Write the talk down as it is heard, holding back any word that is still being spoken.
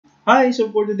Hi,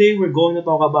 so for today we're going to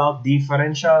talk about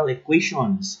differential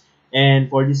equations. And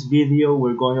for this video,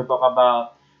 we're going to talk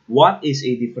about what is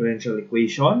a differential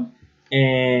equation.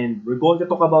 And we're going to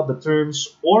talk about the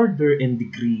terms order and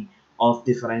degree of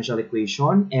differential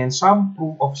equation and some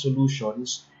proof of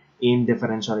solutions in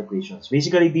differential equations.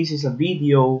 Basically, this is a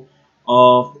video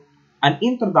of an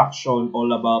introduction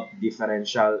all about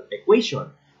differential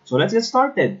equation. So let's get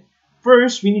started.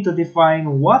 First, we need to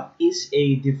define what is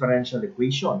a differential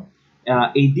equation.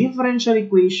 A differential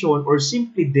equation, or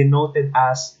simply denoted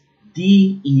as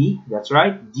DE, that's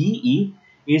right, DE,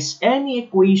 is any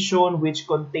equation which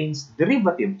contains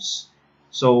derivatives.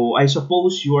 So I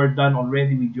suppose you are done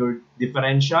already with your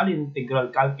differential integral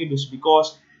calculus,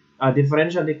 because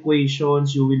differential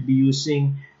equations, you will be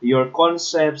using your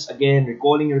concepts again,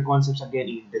 recalling your concepts again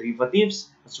in derivatives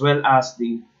as well as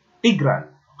the integral,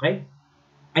 okay?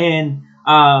 And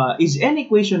is any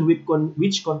equation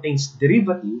which contains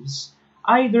derivatives,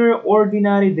 either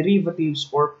ordinary derivatives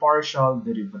or partial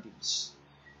derivatives.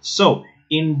 So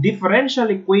in differential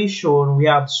equation, we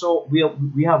have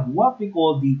what we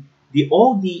call the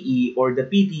ODE or the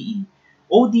PDE.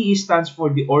 ODE stands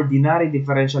for the ordinary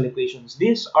differential equations.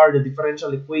 These are the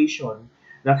differential equation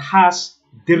that has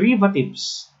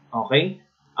derivatives, okay?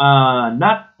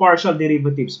 Not partial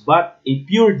derivatives, but a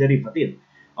pure derivative.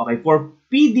 Okay, for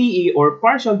PDE or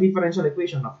partial differential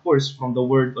equation, of course, from the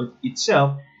word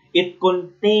itself, it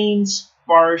contains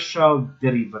partial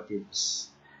derivatives.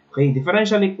 Okay,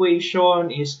 differential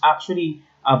equation is actually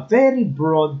a very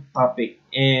broad topic,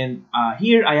 and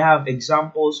here I have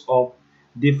examples of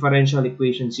differential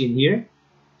equations in here.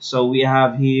 So we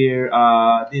have here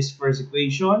this first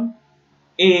equation,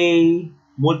 A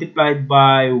multiplied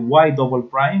by y double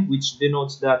prime, which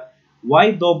denotes that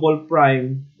y double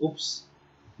prime,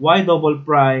 y double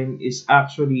prime is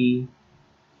actually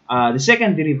the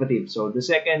second derivative. So the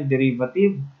second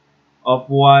derivative of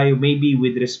y maybe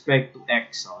with respect to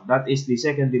x. So that is the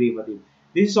second derivative.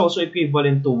 This is also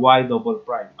equivalent to y double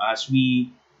prime, as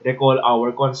we recall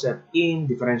our concept in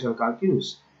differential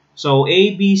calculus. So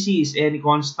a, b, c is any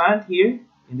constant here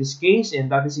in this case,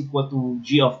 and that is equal to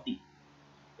g of t.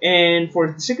 And for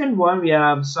the second one, we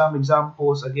have some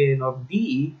examples again of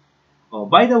DE. Oh,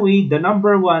 by the way, the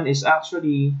number 1 is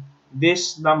actually,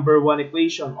 this number 1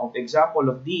 equation of example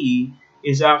of DE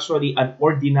is actually an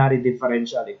ordinary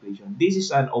differential equation. This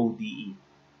is an ODE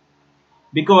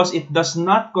because it does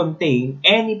not contain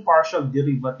any partial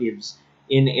derivatives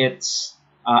in its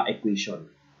equation.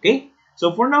 Okay,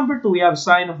 so for number 2, we have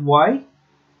sine of y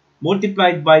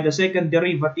multiplied by the second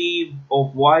derivative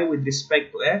of y with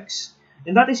respect to x,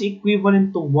 and that is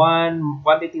equivalent to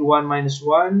quantity 1 minus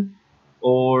 1,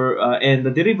 or and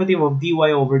the derivative of dy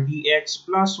over dx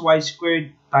plus y squared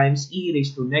times e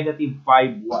raised to negative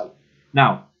 5y.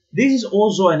 Now, this is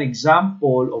also an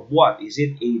example of what? Is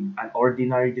it an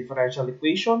ordinary differential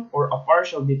equation or a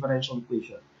partial differential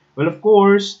equation? Well, of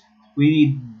course,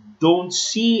 we don't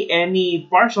see any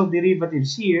partial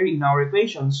derivatives here in our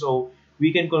equation, so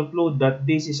we can conclude that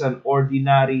this is an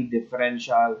ordinary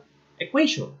differential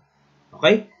equation.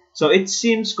 Okay? So it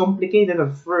seems complicated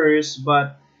at first,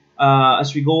 but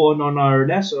as we go on our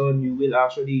lesson, you will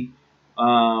actually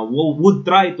would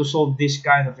try to solve this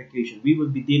kind of equation. We will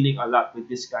be dealing a lot with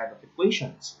this kind of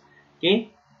equations.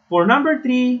 Okay. For number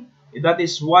 3, that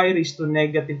is y raised to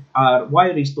y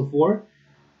raised to 4.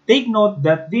 Take note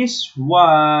that this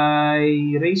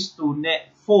y raised to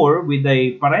 4 with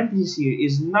a parenthesis here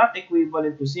is not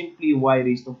equivalent to simply y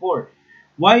raised to 4.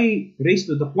 Y raised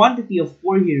to the quantity of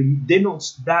 4 here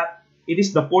denotes that it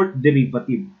is the fourth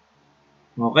derivative.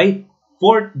 Okay,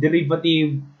 fourth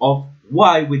derivative of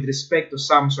y with respect to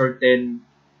some certain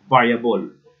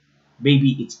variable.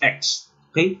 Maybe it's x.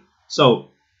 Okay, so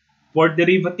fourth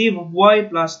derivative of y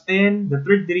plus 10, the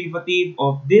third derivative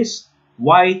of this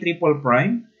y triple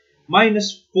prime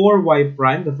minus 4y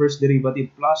prime, the first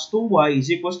derivative, plus 2y is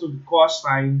equals to the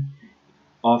cosine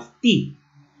of t.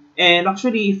 And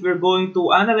actually, if we're going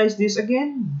to analyze this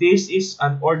again, this is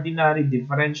an ordinary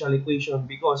differential equation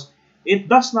because it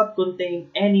does not contain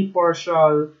any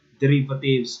partial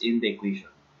derivatives in the equation.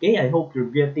 Okay, I hope you're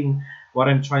getting what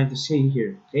I'm trying to say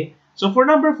here. Okay, so for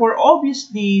number 4,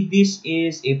 obviously, this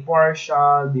is a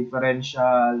partial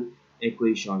differential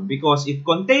equation because it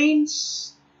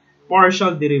contains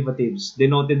partial derivatives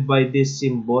denoted by this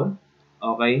symbol.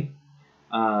 Okay,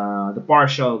 the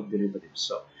partial derivatives.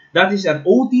 So that is an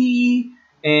ODE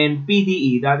and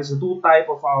PDE. That is the two type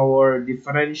of our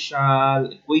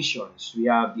differential equations. We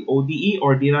have the ODE,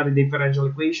 ordinary differential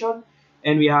equation,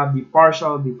 and we have the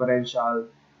partial differential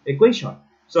equation.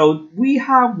 So we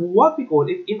have what we call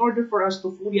it, in order for us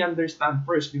to fully understand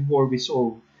first before we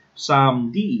solve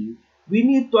some DE, we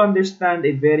need to understand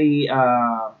a very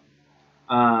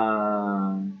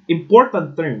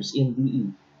important terms in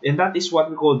DE. And that is what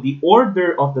we call the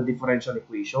order of the differential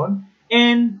equation,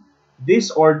 and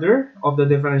this order of the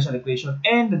differential equation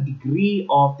and the degree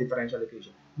of differential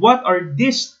equation. What are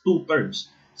these two terms?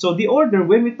 So the order,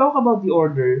 when we talk about the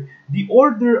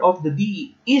order of the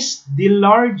DE is the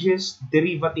largest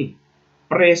derivative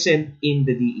present in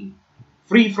the DE.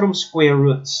 Free from square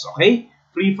roots, okay?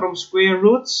 Free from square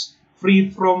roots, free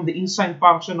from the inside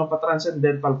function of a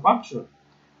transcendental function.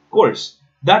 Of course,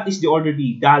 that is the order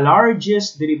D, the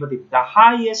largest derivative, the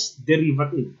highest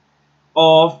derivative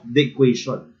of the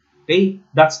equation. Okay,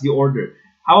 that's the order.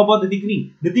 How about the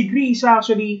degree? The degree is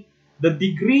actually, the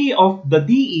degree of the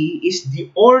DE is the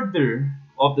order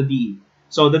of the DE.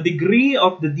 So the degree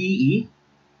of the DE,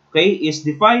 okay, is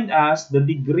defined as the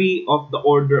degree of the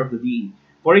order of the DE.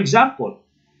 For example,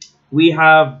 we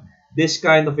have this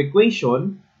kind of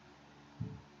equation,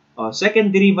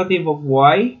 second derivative of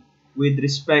y with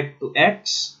respect to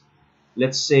x.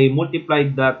 Let's say multiply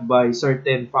that by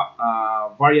certain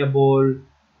variable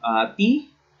t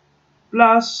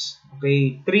plus,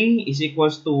 okay, 3 is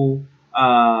equals to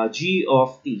g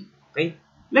of t. Okay,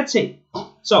 let's say.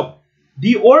 So,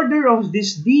 the order of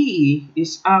this DE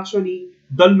is actually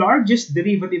the largest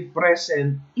derivative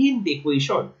present in the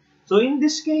equation. So, in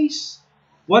this case,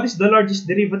 what is the largest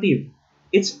derivative?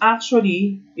 It's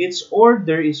actually, its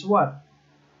order is what?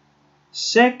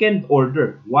 Second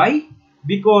order. Why?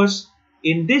 Because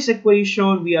in this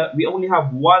equation, we only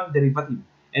have one derivative,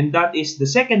 and that is the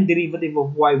second derivative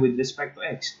of y with respect to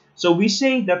x. So we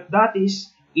say that that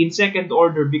is in second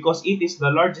order because it is the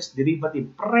largest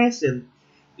derivative present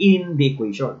in the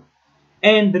equation.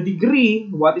 And the degree,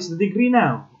 what is the degree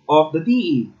now of the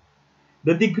DE?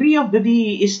 The degree of the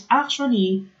DE is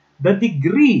actually the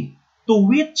degree to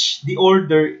which the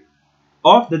order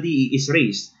of the DE is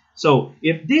raised. So,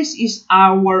 if this is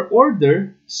our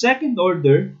order, second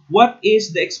order, what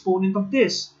is the exponent of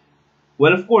this?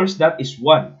 Well, of course, that is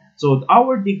 1. So,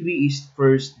 our degree is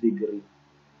first degree.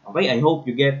 Okay, I hope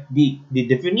you get the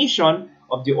definition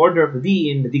of the order of the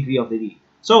DE and the degree of the DE.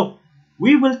 So,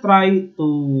 we will try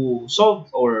to solve,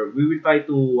 or we will try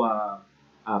to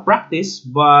practice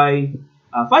by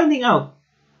finding out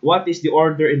what is the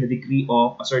order and the degree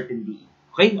of a certain DE.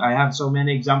 Okay, I have so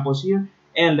many examples here,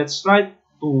 and let's try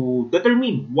to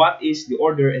determine what is the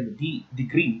order and the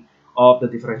degree of the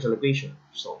differential equation.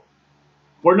 So,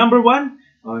 for number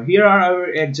 1, here are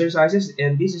our exercises,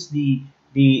 and this is the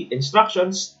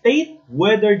instructions. State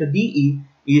whether the DE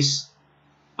is,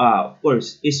 of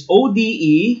course, is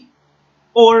ODE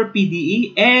or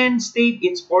PDE, and state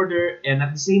its order and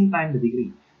at the same time the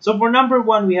degree. So, for number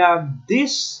 1, we have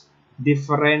this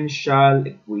differential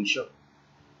equation.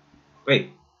 Okay.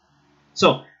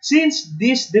 So, since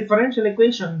this differential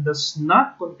equation does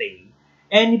not contain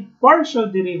any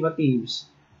partial derivatives,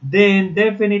 then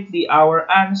definitely our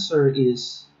answer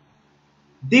is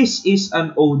this is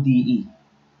an ODE,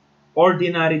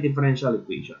 ordinary differential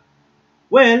equation.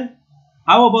 Well,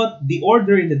 how about the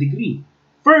order and the degree?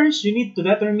 First, you need to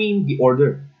determine the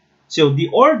order. So, the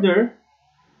order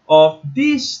of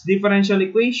this differential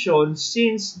equation,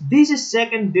 since this is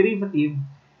second derivative,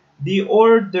 the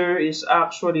order is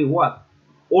actually what?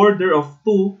 Order of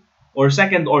 2 or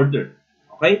second order.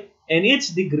 Okay? And its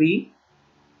degree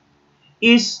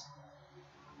is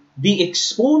the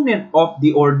exponent of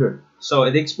the order. So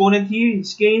the exponent here, in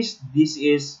this case, this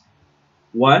is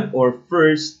 1 or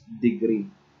first degree.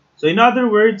 So in other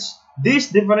words,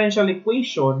 this differential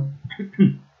equation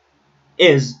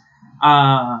is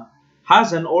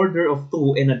has an order of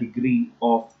 2 and a degree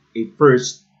of a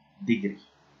first degree.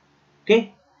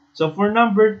 Okay? So for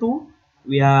number 2,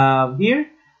 we have here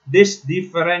this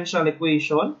differential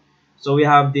equation. So we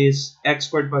have this x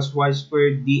squared plus y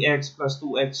squared dx plus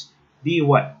 2x dy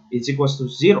is equals to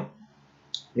 0.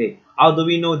 Okay, how do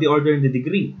we know the order and the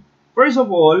degree? First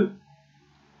of all,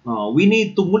 we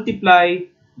need to multiply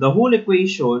the whole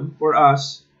equation. For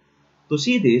us to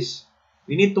see this,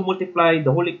 we need to multiply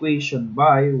the whole equation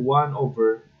by 1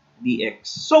 over dx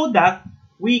so that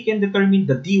we can determine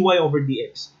the dy over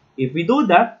dx. If we do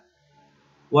that,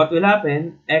 what will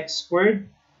happen? X squared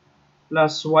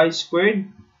plus y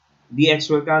squared, dx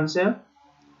will cancel,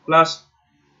 plus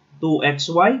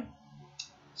 2xy.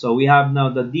 So we have now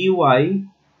the dy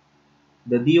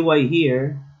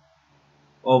here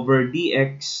over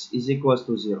dx is equals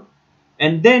to 0.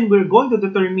 And then we're going to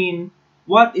determine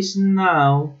what is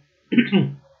now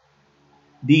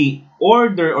the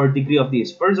order or degree of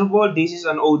this. First of all, this is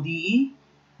an ODE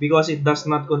because it does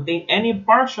not contain any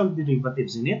partial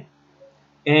derivatives in it.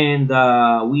 And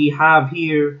we have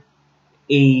here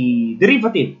a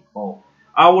derivative. Oh,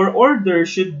 our order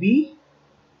should be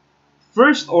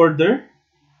first order,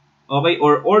 okay,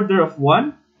 or order of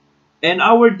 1. And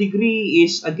our degree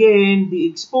is again the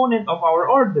exponent of our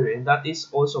order, and that is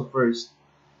also first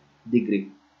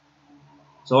degree.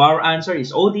 So our answer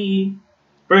is ODE,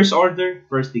 first order,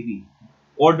 first degree.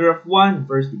 Order of 1,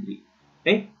 first degree.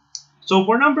 Okay? So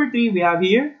for number 3, we have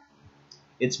here,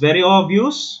 it's very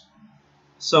obvious.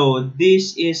 So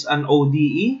this is an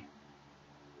ODE.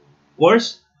 Of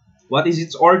course, what is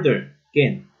its order?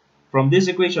 Again, from this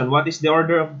equation, what is the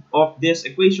order of this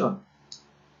equation?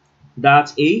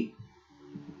 That's a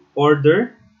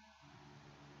order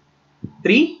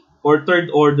 3 or third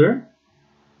order.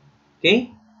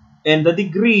 Okay? And the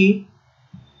degree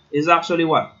is actually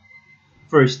what?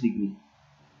 First degree.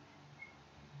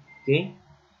 Okay?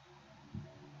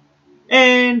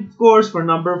 And of course, for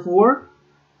number 4,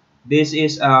 this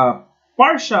is a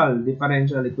partial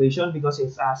differential equation because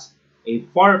it has a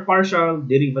partial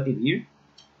derivative here.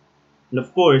 And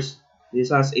of course,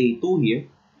 this has a 2 here.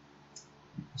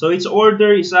 So its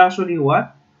order is actually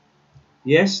what?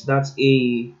 Yes, that's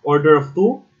a order of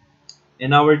 2.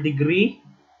 And our degree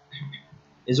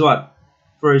is what?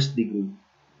 First degree.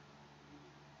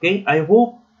 Okay, I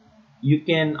hope you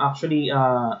can actually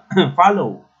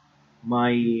follow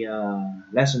my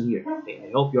lesson here. Okay,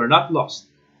 I hope you're not lost.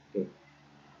 Okay.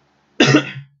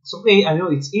 It's okay. I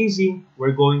know it's easy.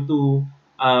 We're going to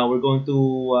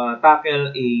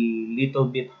tackle a little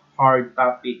bit hard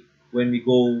topic when we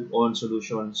go on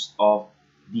solutions of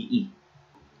DE.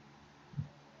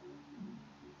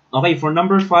 Okay, for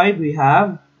number 5, we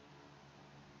have,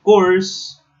 of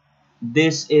course,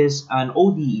 this is an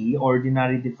ODE,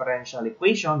 ordinary differential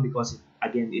equation, because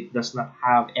again, it does not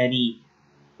have any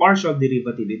partial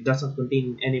derivative. It does not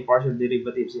contain any partial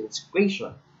derivatives in its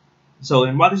equation. So,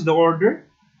 and what is the order?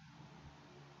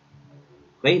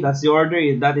 Okay, that's the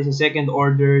order. That is a second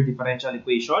order differential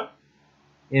equation.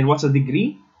 And what's the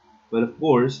degree? Well, of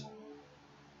course,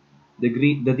 the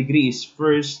degree is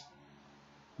first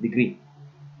degree.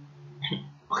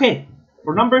 Okay,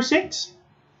 for number 6.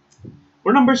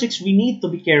 For number 6, we need to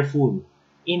be careful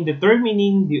in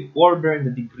determining the order and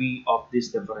the degree of this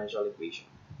differential equation.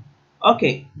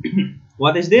 Okay,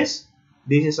 what is this?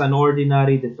 This is an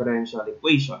ordinary differential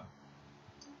equation.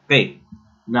 Okay,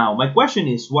 now my question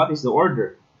is, what is the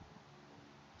order?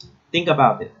 Think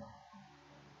about it.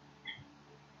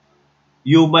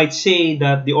 You might say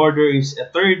that the order is a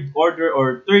third order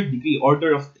or third degree,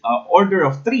 order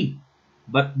of 3.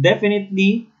 But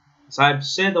definitely, as I've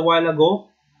said a while ago,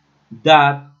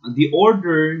 that the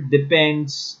order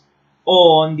depends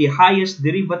on the highest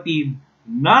derivative,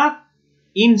 not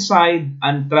inside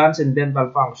a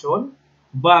transcendental function,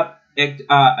 but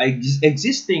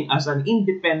existing as an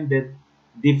independent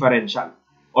differential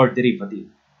or derivative.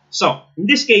 So, in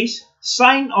this case,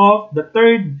 sign of the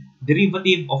third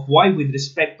derivative of y with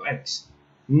respect to x.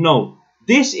 No,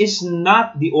 this is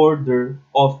not the order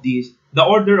of this. The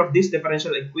order of this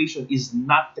differential equation is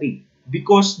not 3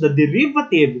 because the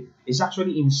derivative is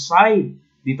actually inside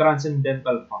the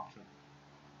transcendental function.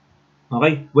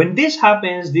 Okay, when this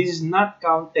happens, this is not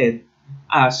counted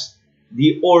as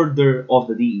the order of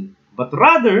the DE. But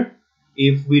rather,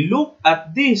 if we look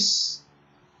at this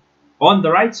on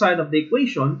the right side of the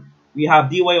equation, we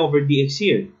have dy over dx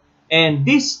here. And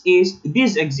this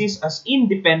exists as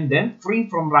independent, free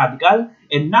from radical,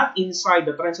 and not inside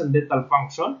the transcendental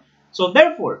function. So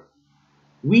therefore,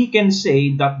 we can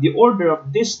say that the order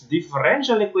of this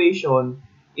differential equation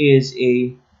is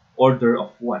a order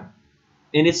of 1.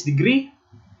 And its degree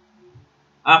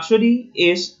actually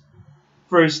is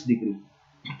first degree.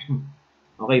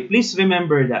 Okay, please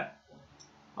remember that.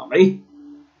 Okay?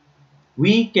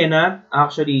 We cannot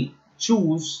actually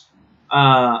choose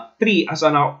 3 as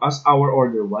our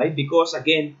order. Why? Because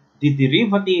again, the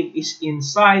derivative is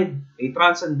inside a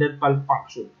transcendental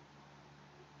function.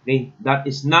 Okay, that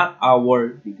is not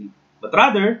our degree. But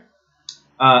rather,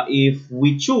 if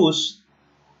we choose,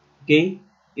 okay,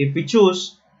 if we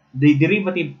choose the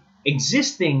derivative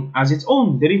existing as its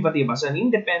own derivative, as an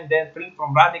independent, free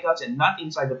from radicals, and not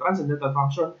inside the transcendental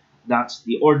function, that's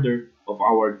the order of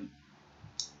our D.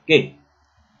 Okay,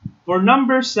 for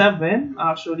number 7,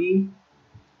 actually,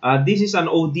 this is an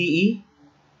ODE.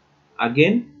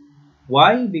 Again,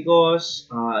 why? Because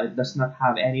it does not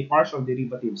have any partial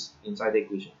derivatives inside the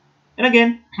equation. And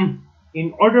again,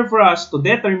 in order for us to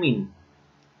determine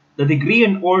the degree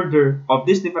and order of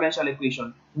this differential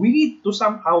equation, we need to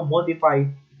somehow modify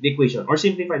the equation or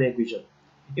simplify the equation.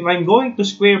 If I'm going to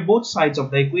square both sides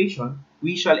of the equation,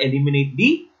 we shall eliminate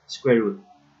the square root.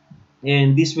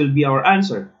 And this will be our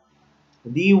answer.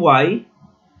 dy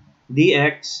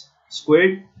dx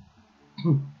squared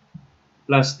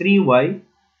plus 3y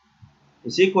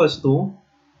is equals to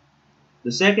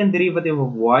the second derivative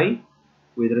of y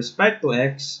with respect to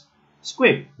x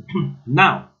squared.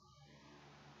 Now,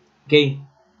 okay,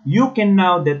 you can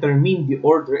now determine the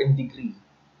order and degree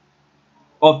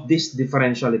of this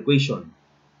differential equation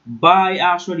by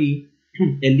actually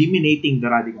eliminating the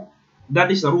radical.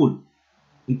 That is the rule.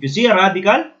 If you see a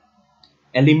radical,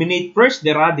 eliminate first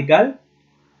the radical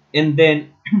and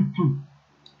then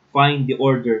find the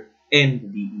order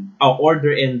and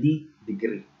the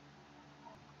degree.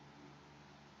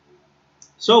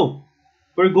 So,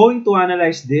 we're going to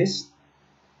analyze this.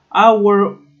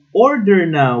 Our order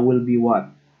now will be what?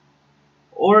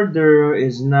 Order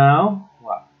is now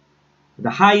what? The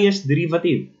highest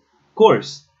derivative. Of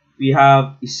course, we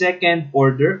have a second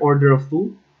order, order of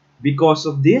 2. Because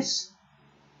of this,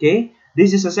 okay,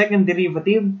 this is a second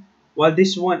derivative, while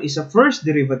this one is a first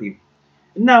derivative.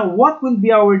 Now, what will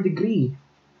be our degree?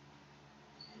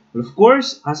 Well, of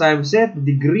course, as I've said, the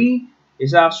degree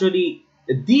is actually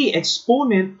the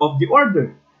exponent of the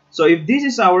order. So if this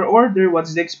is our order,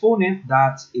 what's the exponent?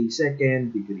 That's a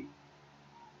second degree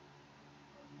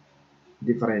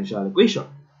differential equation.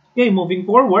 Okay, moving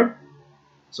forward.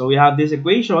 So we have this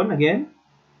equation again.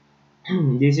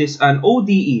 This is an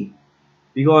ODE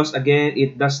because again,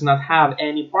 it does not have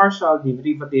any partial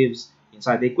derivatives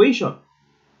inside the equation.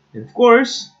 And of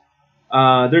course,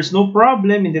 there's no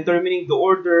problem in determining the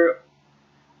order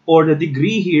or the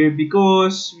degree here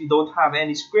because we don't have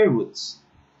any square roots.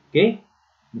 Okay?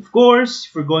 Of course,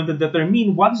 if we're going to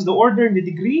determine what is the order and the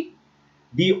degree,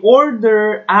 the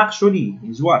order actually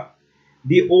is what?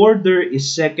 The order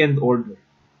is second order.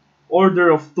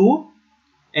 Order of 2.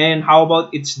 And how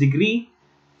about its degree?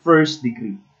 First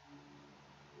degree.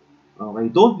 Okay,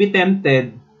 don't be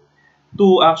tempted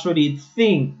to actually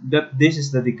think that this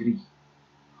is the degree.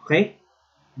 Okay?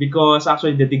 Because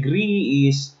actually the degree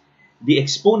is the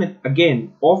exponent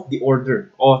again of the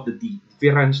order of the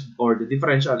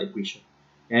differential equation.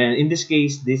 And in this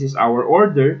case, this is our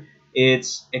order.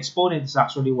 Its exponent is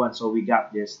actually 1, so we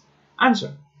got this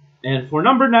answer. And for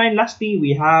number 9, lastly,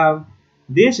 we have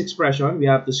this expression. We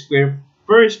have to square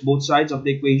first both sides of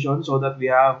the equation so that we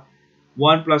have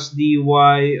 1 plus dy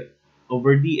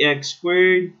over dx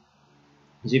squared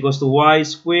is equals to y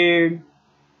squared,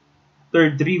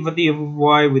 third derivative of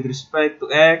y with respect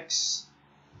to x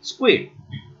squared.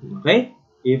 Okay?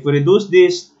 If we reduce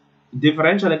this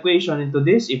differential equation into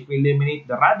this, if we eliminate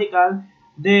the radical,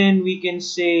 then we can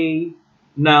say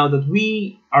now that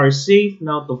we are safe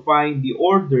now to find the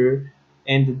order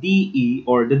and the DE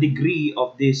or the degree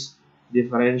of this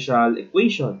differential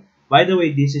equation. By the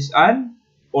way, this is an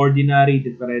ordinary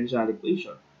differential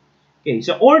equation. Okay,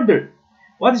 so order.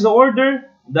 What is the order?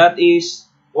 That is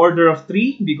order of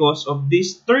 3 because of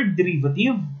this third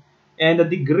derivative, and the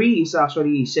degree is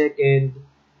actually second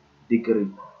degree.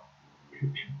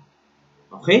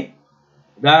 Okay?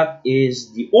 That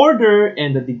is the order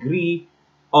and the degree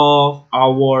of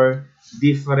our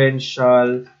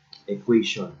differential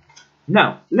equation.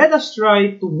 Now, let us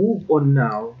try to move on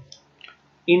now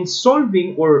in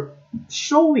solving or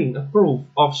showing a proof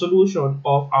of solution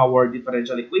of our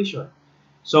differential equation.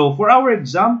 So, for our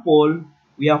example,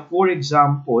 we have 4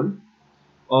 examples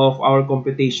of our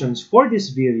computations for this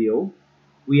video.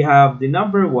 We have the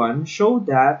number 1, show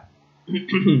that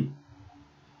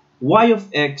y of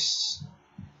x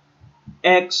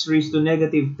raised to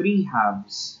negative 3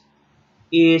 halves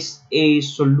is a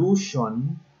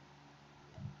solution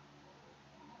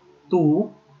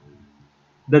to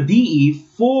the DE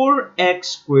 4x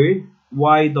squared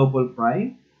y double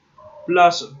prime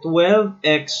plus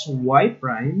 12xy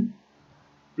prime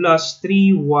plus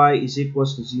 3y is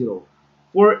equals to 0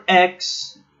 for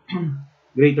x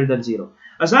greater than 0.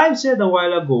 As I've said a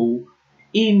while ago,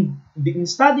 in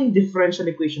studying differential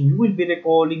equation, you will be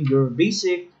recalling your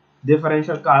basic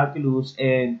differential calculus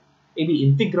and maybe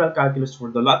integral calculus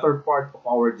for the latter part of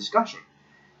our discussion.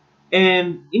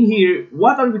 And in here,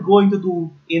 what are we going to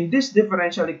do in this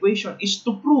differential equation is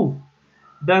to prove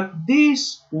that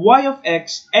this y of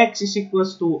x is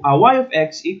equals to y of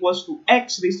x equals to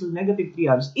x raised to negative 3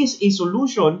 halves is a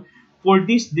solution for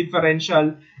this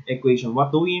differential equation.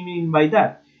 What do we mean by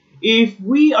that? If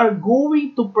we are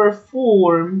going to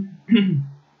perform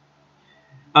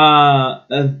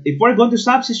if we're going to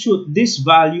substitute this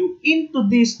value into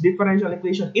this differential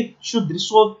equation, it should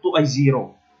result to a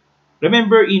 0.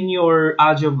 Remember in your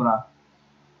algebra,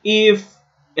 if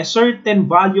a certain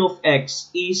value of x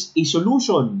is a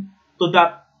solution to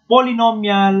that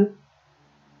polynomial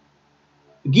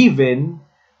given,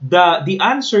 the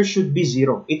answer should be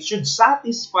 0. It should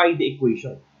satisfy the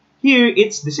equation. Here,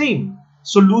 it's the same.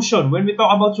 Solution. When we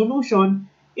talk about solution,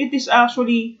 it is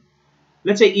actually,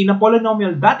 let's say, in a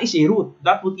polynomial, that is a root.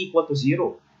 That would equal to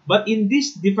 0. But in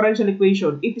this differential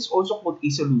equation, it is also called a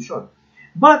solution.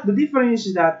 But the difference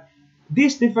is that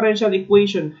this differential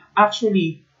equation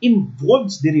actually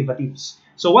involves derivatives.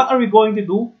 So what are we going to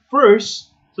do? First,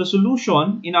 the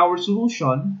solution, in our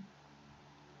solution,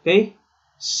 okay,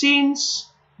 since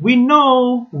we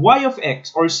know y of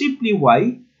x, or simply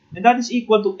y, and that is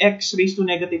equal to x raised to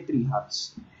negative 3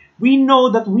 halves, we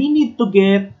know that we need to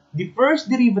get the first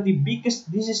derivative because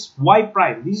this is y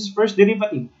prime. This is first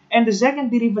derivative. And the second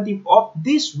derivative of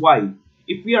this y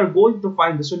if we are going to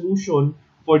find the solution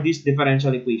for this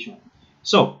differential equation.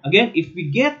 So, again, if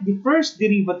we get the first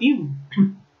derivative,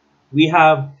 we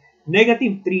have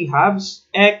negative 3 halves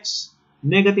x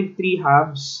negative 3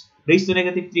 halves raised to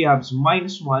negative 3 halves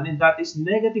minus 1, and that is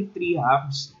negative 3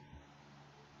 halves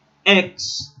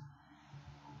x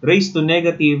raised to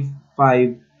negative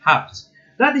 5 halves.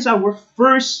 That is our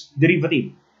first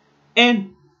derivative.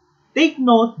 And take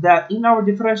note that in our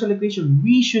differential equation,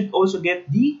 we should also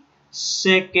get the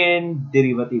second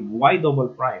derivative, y double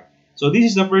prime. So this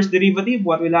is the first derivative.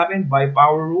 What will happen? By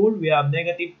power rule, we have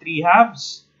negative 3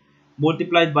 halves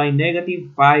multiplied by negative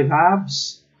 5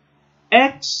 halves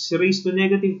x raised to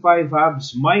negative 5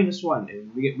 halves minus 1.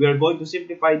 And we are going to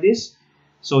simplify this.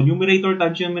 So numerator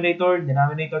times numerator,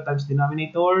 denominator times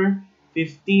denominator,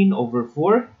 15 over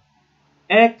 4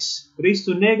 x raised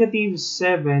to negative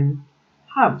 7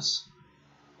 halves.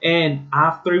 And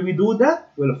after we do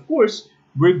that, well, of course,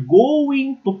 we're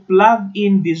going to plug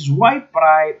in this y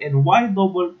prime and y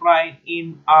double prime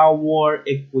in our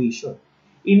equation,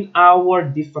 in our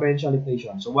differential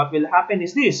equation. So what will happen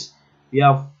is this. We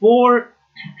have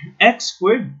 4x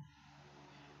squared.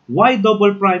 Y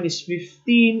double prime is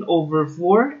 15 over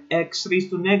 4 x raised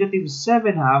to negative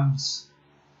 7 halves.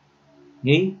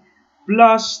 Okay?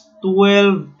 Plus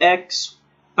 12x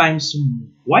times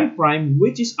y prime,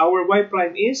 which is our y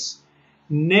prime is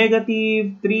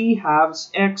negative 3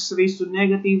 halves x raised to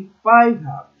negative 5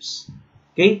 halves.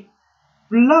 Okay?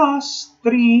 Plus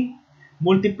 3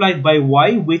 multiplied by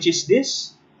y, which is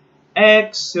this,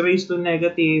 x raised to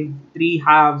negative 3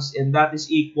 halves, and that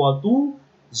is equal to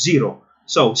 0.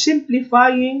 So,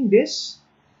 simplifying this,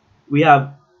 we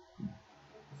have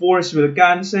 4's will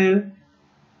cancel.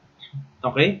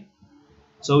 Okay?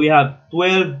 So, we have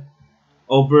 12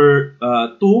 over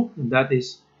 2, and that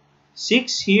is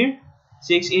 6 here,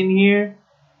 6 in here.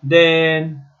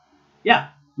 Then, yeah,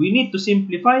 we need to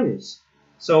simplify this.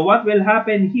 So, what will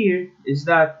happen here is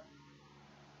that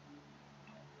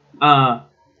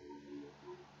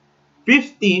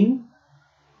 15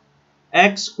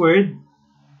 x squared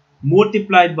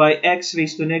multiplied by x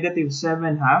raised to negative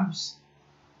 7 halves,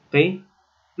 okay,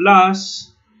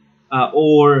 plus,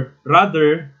 or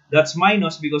rather, that's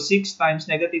minus because 6 times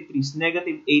negative 3 is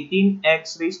negative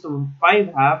 18x raised to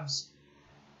 5 halves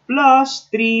plus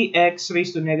 3x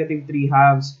raised to negative 3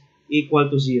 halves equal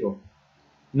to 0.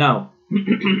 Now,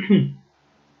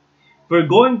 we're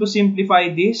going to simplify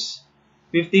this.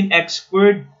 15x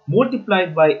squared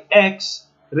multiplied by x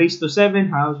raised to 7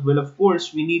 halves. Well, of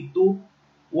course, we need to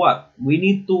what? We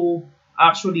need to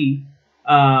actually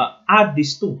add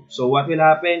these two. So what will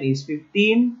happen is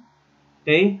 15,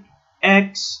 okay,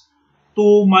 x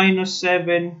 2 minus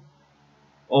 7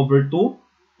 over 2.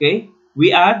 Okay,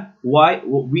 we add y.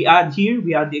 We add here.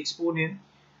 We add the exponent.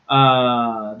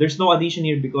 There's no addition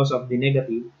here because of the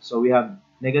negative. So we have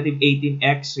negative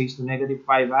 18x raised to negative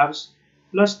 5 halves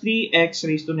plus 3x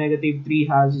raised to negative 3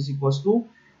 halves is equals to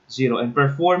 0. And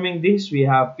performing this, we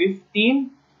have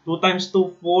 15. 2 times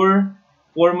 2, 4.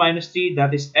 4 minus 3,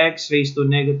 that is x raised to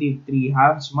negative 3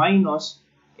 halves minus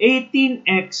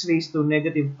 18x raised to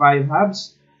negative 5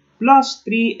 halves plus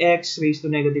 3x raised to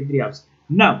negative 3 halves.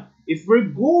 Now, if we're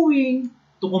going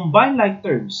to combine like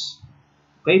terms,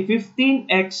 okay,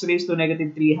 15x raised to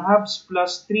negative 3 halves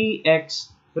plus 3x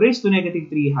raised to negative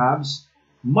 3 halves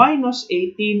minus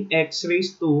 18x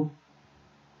raised to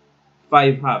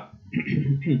 5 halves.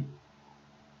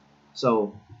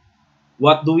 So,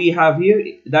 what do we have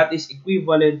here? That is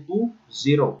equivalent to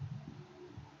 0.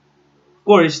 Of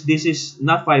course, this is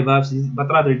not 5 halves, but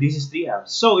rather this is 3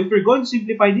 halves. So, if we're going to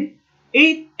simplify this,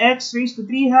 8x raised to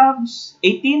 3 halves,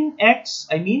 18x,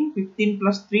 15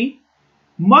 plus 3,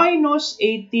 minus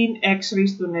 18x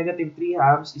raised to negative 3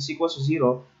 halves is equal to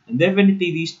 0. And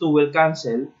definitely these two will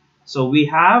cancel. So, we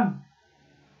have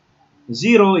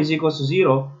 0 is equal to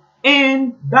 0.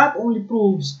 And that only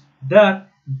proves that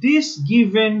this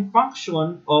given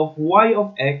function of y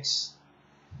of x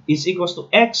is equals to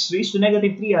x raised to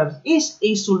negative 3 halves is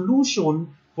a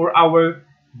solution for our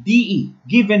DE,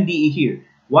 given DE here.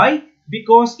 Why?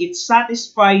 Because it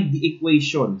satisfied the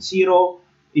equation 0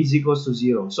 is equals to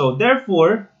 0. So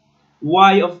therefore,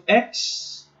 y of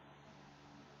x,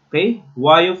 okay,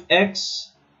 y of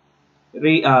x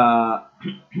is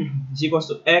equals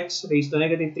to x raised to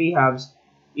negative 3 halves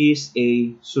is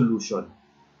a solution.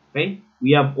 Okay,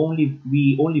 we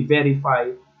only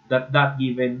verify that that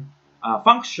given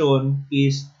function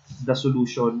is the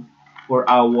solution for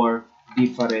our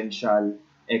differential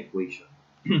equation.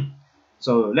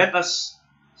 So let us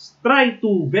try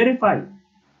to verify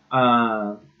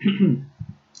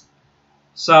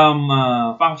some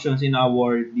functions in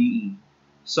our DE.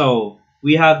 So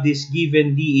we have this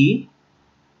given DE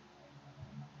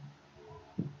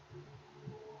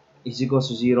is equals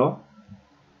to 0.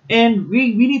 And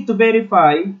we need to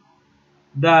verify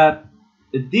that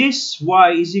this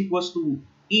y is equals to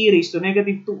e raised to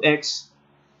negative 2x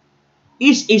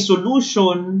is a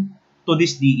solution to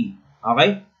this DE.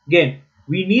 Okay? Again,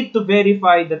 we need to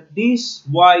verify that this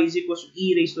y is equals to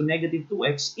e raised to negative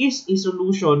 2x is a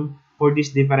solution for this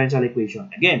differential equation.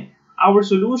 Again, our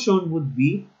solution would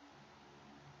be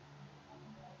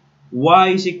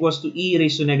y is equals to e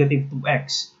raised to negative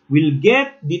 2x. We'll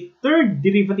get the third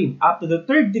derivative, up to the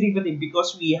third derivative,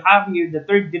 because we have here the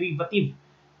third derivative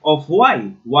of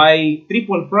y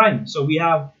triple prime. So we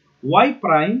have y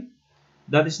prime,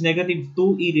 that is negative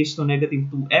 2 e raised to negative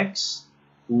 2x.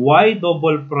 Y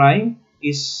double prime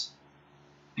is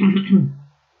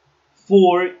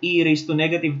 4 e raised to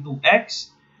negative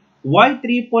 2x. Y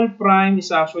triple prime is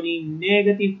actually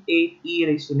negative 8 e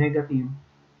raised to negative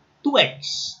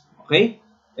 2x. Okay?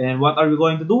 And what are we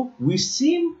going to do? We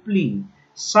simply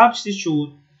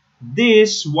substitute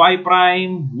this y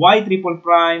prime, y triple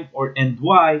prime, and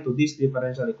y to this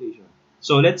differential equation.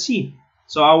 So let's see.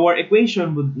 So our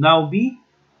equation would now be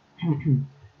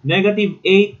negative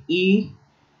 8e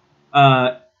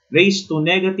raised to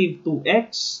negative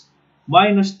 2x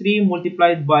minus 3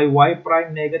 multiplied by y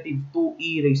prime negative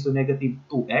 2e raised to negative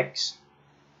 2x.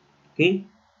 Okay?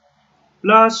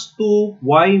 Plus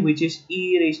 2y, which is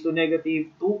e raised to negative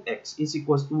 2x, is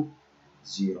equals to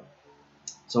 0.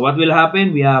 So what will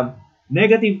happen? We have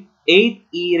negative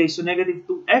 8e raised to negative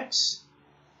 2x.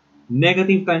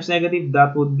 Negative times negative,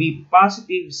 that would be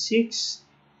positive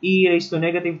 6e raised to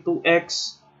negative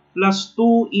 2x plus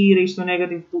 2e raised to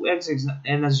negative 2x.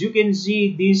 And as you can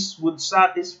see, this would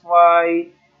satisfy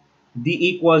the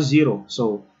equals 0.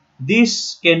 So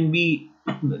this can be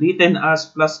written as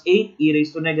plus 8e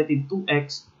raised to negative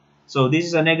 2x. So this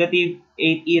is a negative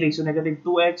 8e raised to negative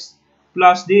 2x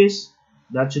plus this,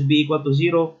 that should be equal to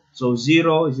 0. So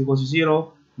 0 is equal to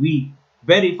 0. We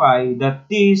verify that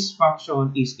this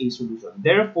function is a solution.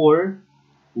 Therefore,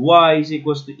 y is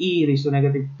equals to e raised to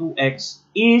negative 2x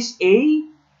is a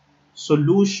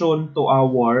solution to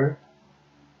our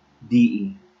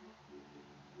DE.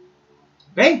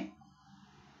 Okay?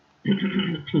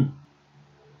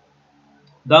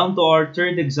 Down to our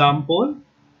third example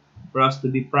for us to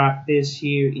be practiced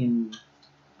here in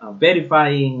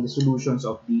verifying the solutions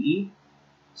of DE.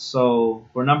 So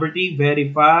for number 3,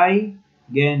 verify.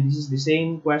 Again, this is the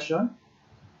same question.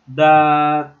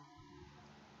 That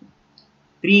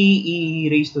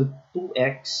 3e raised to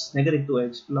 2x, negative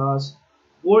 2x plus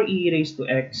 4e raised to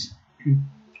x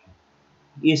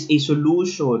is a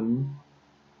solution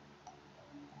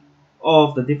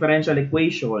of the differential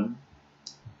equation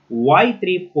y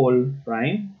triple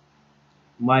prime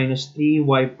minus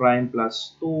 3y prime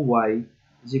plus 2y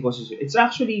is equal to 0. It's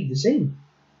actually the same.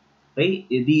 Okay?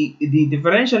 The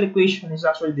differential equation is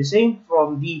actually the same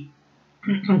from the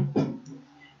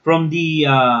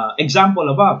example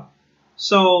above.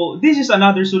 So this is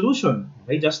another solution.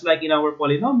 Okay? Just like in our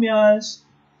polynomials,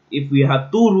 if we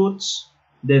have two roots,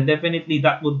 then definitely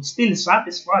that would still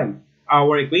satisfy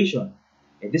our equation.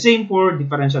 Okay? The same for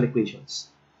differential equations.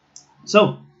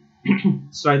 So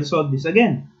let's try to solve this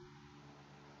again.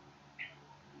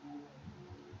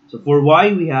 So for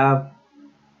y, we have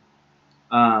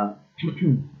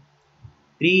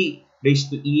 3e raised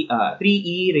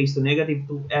to negative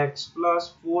 2x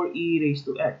plus 4e raised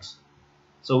to x.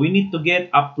 So we need to get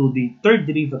up to the third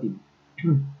derivative.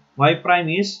 Y prime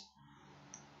is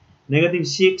negative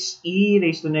 6e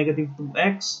raised to negative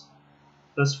 2x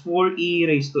plus 4e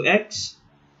raised to x.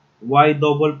 Y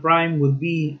double prime would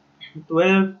be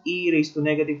 12e raised to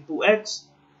negative 2x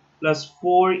plus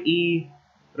 4e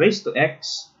raised to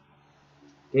x.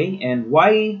 Okay, and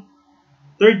y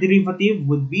third derivative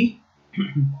would be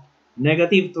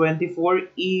negative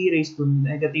 24e raised to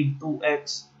negative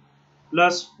 2x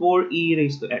plus 4e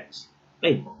raised to x.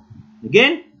 Okay,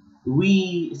 again,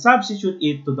 we substitute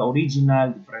it to the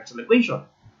original differential equation.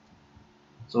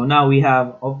 So now we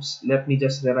have, oops, let me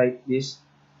just rewrite this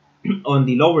on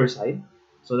the lower side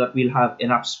so that we'll have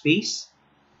enough space.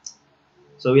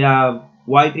 So we have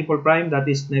y triple prime, that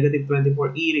is negative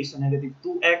 24e raised to negative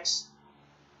 2x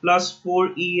plus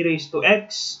 4e raised to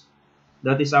x.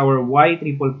 That is our y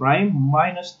triple prime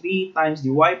minus 3 times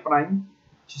the y prime,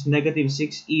 which is negative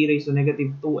 6e raised to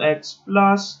negative 2x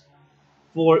plus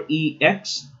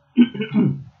 4ex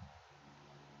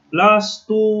plus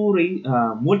 2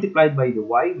 multiplied by the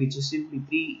y, which is simply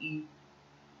 3e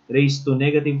raised to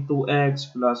negative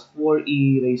 2x plus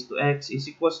 4e raised to x is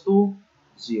equals to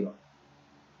 0.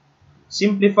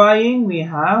 Simplifying, we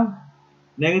have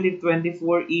negative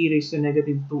 24e raised to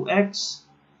negative 2x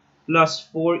plus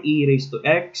 4e raised to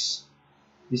x.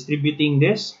 Distributing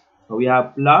this, so we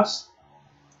have plus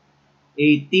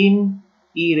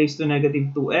 18e raised to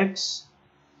negative 2x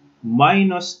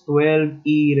minus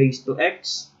 12e raised to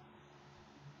x.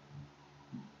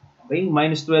 Okay,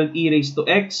 minus 12e raised to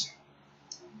x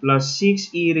plus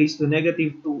 6e raised to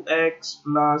negative 2x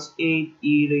plus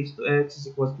 8e raised to x is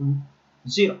equal to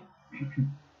 0.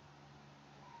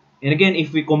 And again,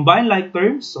 if we combine like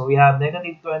terms, so we have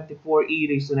negative 24e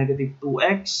raised to negative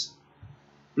 2x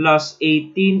plus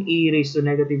 18e raised to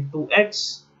negative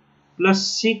 2x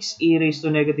plus 6e raised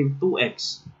to negative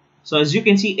 2x. So as you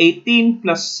can see, 18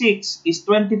 plus 6 is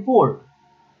 24.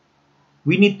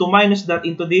 We need to minus that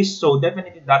into this, so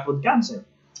definitely that would cancel.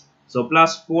 So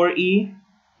plus 4e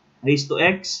raised to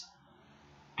x,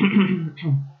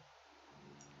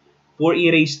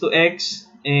 4e raised to x,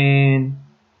 and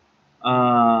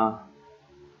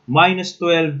minus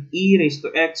 12e raised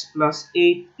to x plus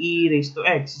 8e raised to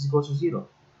x is equal to 0.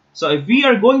 So if we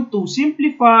are going to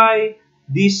simplify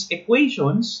these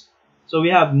equations, so we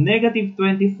have negative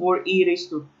 24e raised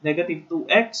to negative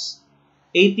 2x,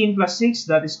 18 plus 6,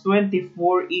 that is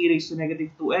 24e raised to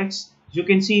negative 2x. As you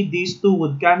can see, these two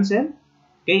would cancel.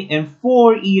 Okay, and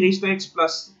 4e raised to x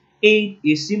plus 8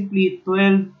 is simply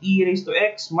 12e raised to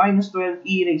x minus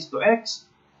 12e raised to x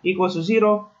equals to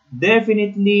 0.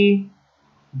 Definitely,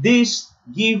 this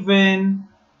given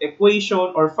equation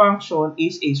or function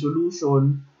is a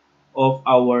solution of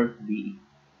our DE.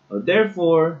 So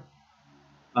therefore,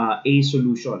 a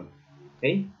solution.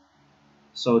 Okay,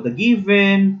 so the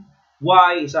given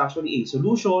y is actually a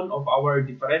solution of our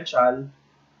differential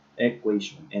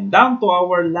equation. And down to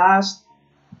our last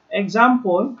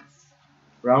example.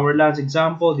 For our last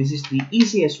example, this is the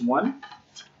easiest one.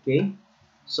 Okay,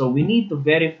 so we need to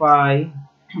verify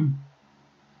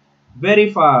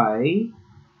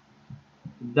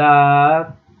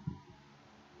that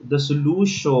the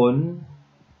solution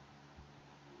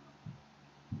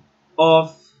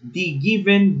of the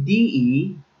given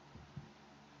DE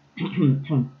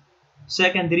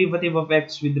second derivative of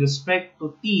x with respect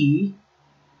to t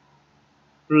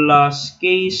plus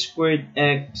k squared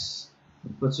x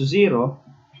equals to 0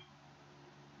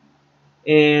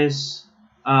 is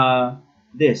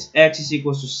this, x is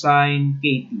equals to sine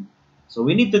kt. So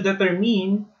we need to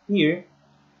determine here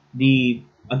the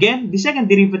second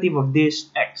derivative of this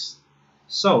x.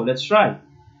 So let's try.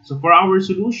 So for our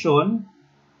solution,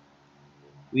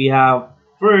 we have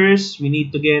first we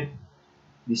need to get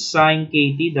the sine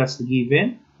kt, that's the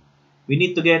given. We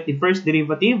need to get the first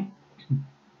derivative.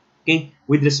 Okay,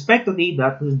 with respect to t,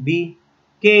 that would be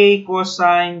k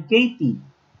cosine kt.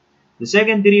 The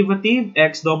second derivative,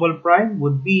 x double prime,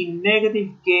 would be negative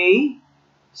k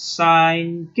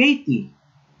sine kt.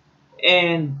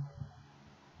 And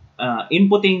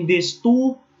inputting these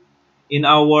two in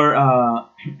our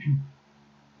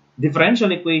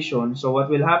differential equation, so what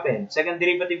will happen? Second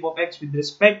derivative of x with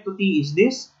respect to t is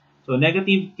this. So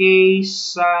negative k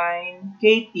sine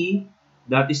kt,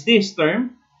 that is this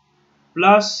term,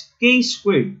 plus k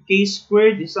squared. K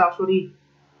squared is actually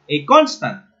a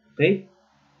constant, okay,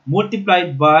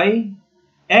 multiplied by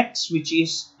x, which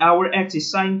is our x is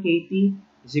sine kt,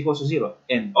 is equal to 0.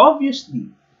 And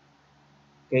obviously,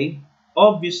 okay,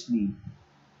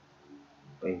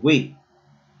 wait,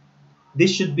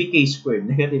 this should be k squared,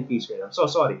 negative k squared. I'm so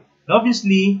sorry. And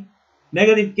obviously,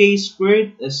 negative k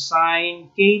squared is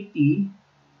sine kt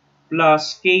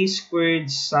plus k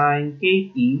squared sine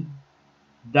kt,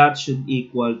 that should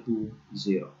equal to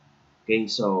 0. Okay,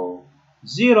 so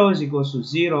 0 is equal to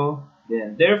 0.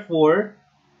 Then therefore,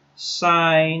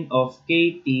 sine of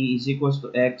kt is equal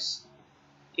to x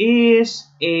is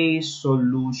a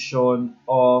solution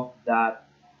of that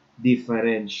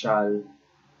differential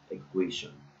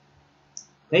equation.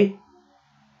 Okay?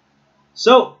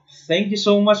 So, thank you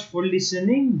so much for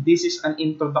listening. This is an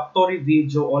introductory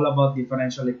video all about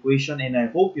differential equation, and I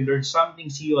hope you learned something.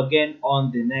 See you again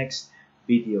on the next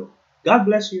video. God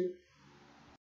bless you.